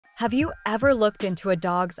Have you ever looked into a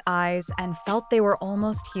dog's eyes and felt they were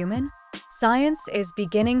almost human? Science is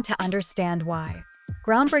beginning to understand why.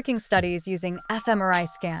 Groundbreaking studies using fMRI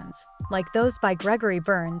scans, like those by Gregory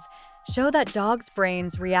Burns, show that dogs'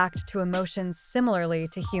 brains react to emotions similarly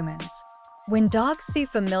to humans. When dogs see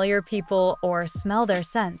familiar people or smell their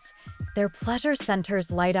scents, their pleasure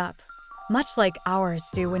centers light up, much like ours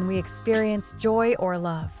do when we experience joy or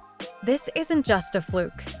love. This isn't just a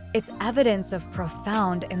fluke, it's evidence of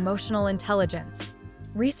profound emotional intelligence.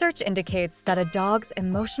 Research indicates that a dog's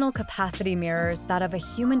emotional capacity mirrors that of a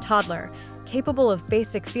human toddler, capable of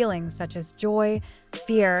basic feelings such as joy,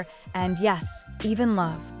 fear, and yes, even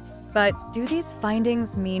love. But do these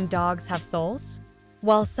findings mean dogs have souls?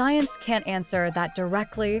 While science can't answer that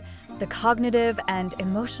directly, the cognitive and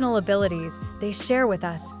emotional abilities they share with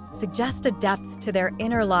us suggest a depth to their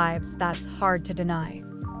inner lives that's hard to deny.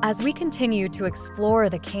 As we continue to explore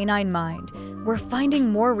the canine mind, we're finding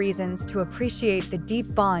more reasons to appreciate the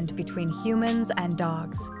deep bond between humans and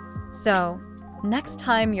dogs. So, next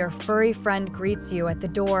time your furry friend greets you at the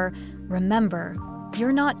door, remember,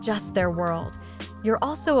 you're not just their world. You're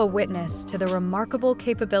also a witness to the remarkable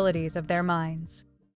capabilities of their minds.